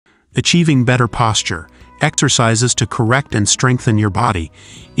Achieving better posture, exercises to correct and strengthen your body.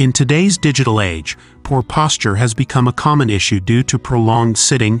 In today's digital age, poor posture has become a common issue due to prolonged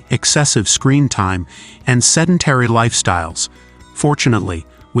sitting, excessive screen time, and sedentary lifestyles. Fortunately,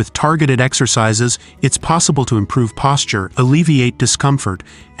 with targeted exercises, it's possible to improve posture, alleviate discomfort,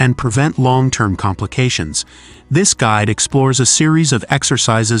 and prevent long-term complications. This guide explores a series of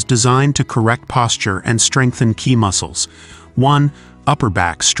exercises designed to correct posture and strengthen key muscles. 1. Upper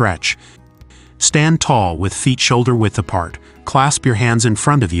back stretch. Stand tall with feet shoulder-width apart. Clasp your hands in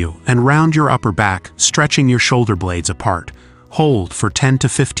front of you and round your upper back, stretching your shoulder blades apart. Hold for 10 to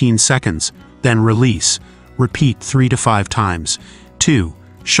 15 seconds, then release. Repeat 3 to 5 times. 2.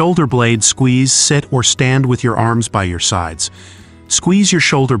 Shoulder blade squeeze. Sit or stand with your arms by your sides. Squeeze your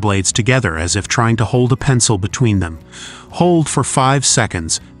shoulder blades together as if trying to hold a pencil between them. Hold for 5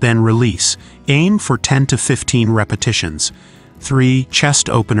 seconds, then release. Aim for 10 to 15 repetitions. 3. Chest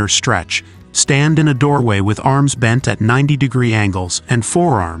opener stretch. Stand in a doorway with arms bent at 90-degree angles and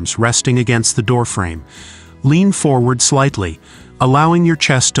forearms resting against the doorframe. Lean forward slightly, allowing your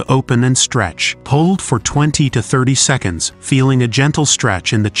chest to open and stretch. Hold for 20 to 30 seconds, feeling a gentle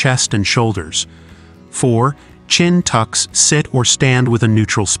stretch in the chest and shoulders. 4. Chin tucks. Sit or stand with a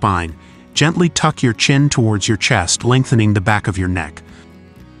neutral spine. Gently tuck your chin towards your chest, lengthening the back of your neck.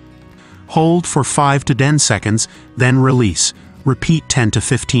 Hold for 5 to 10 seconds, then release. Repeat 10 to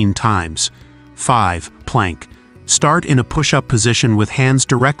 15 times. 5. Plank. Start in a push-up position with hands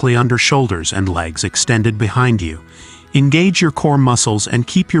directly under shoulders and legs extended behind you. Engage your core muscles and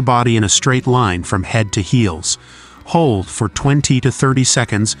keep your body in a straight line from head to heels. Hold for 20 to 30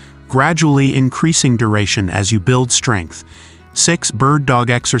 seconds, gradually increasing duration as you build strength. 6. Bird dog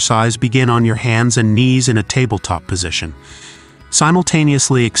exercise. Begin on your hands and knees in a tabletop position.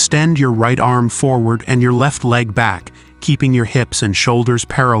 Simultaneously extend your right arm forward and your left leg back, keeping your hips and shoulders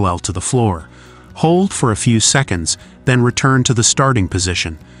parallel to the floor. Hold for a few seconds, then return to the starting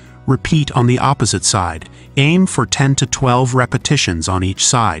position. Repeat on the opposite side. Aim for 10 to 12 repetitions on each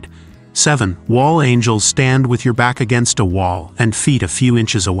side. 7. Wall angels. Stand with your back against a wall and feet a few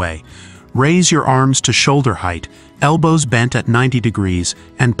inches away. Raise your arms to shoulder height, elbows bent at 90 degrees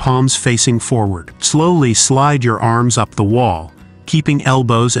and palms facing forward. Slowly slide your arms up the wall, keeping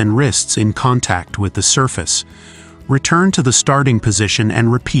elbows and wrists in contact with the surface. Return to the starting position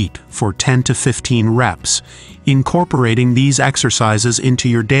and repeat for 10 to 15 reps. Incorporating these exercises into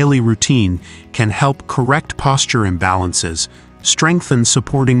your daily routine can help correct posture imbalances, strengthen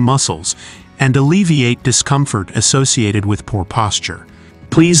supporting muscles, and alleviate discomfort associated with poor posture.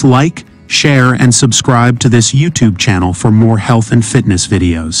 Please like, share, and subscribe to this YouTube channel for more health and fitness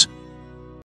videos.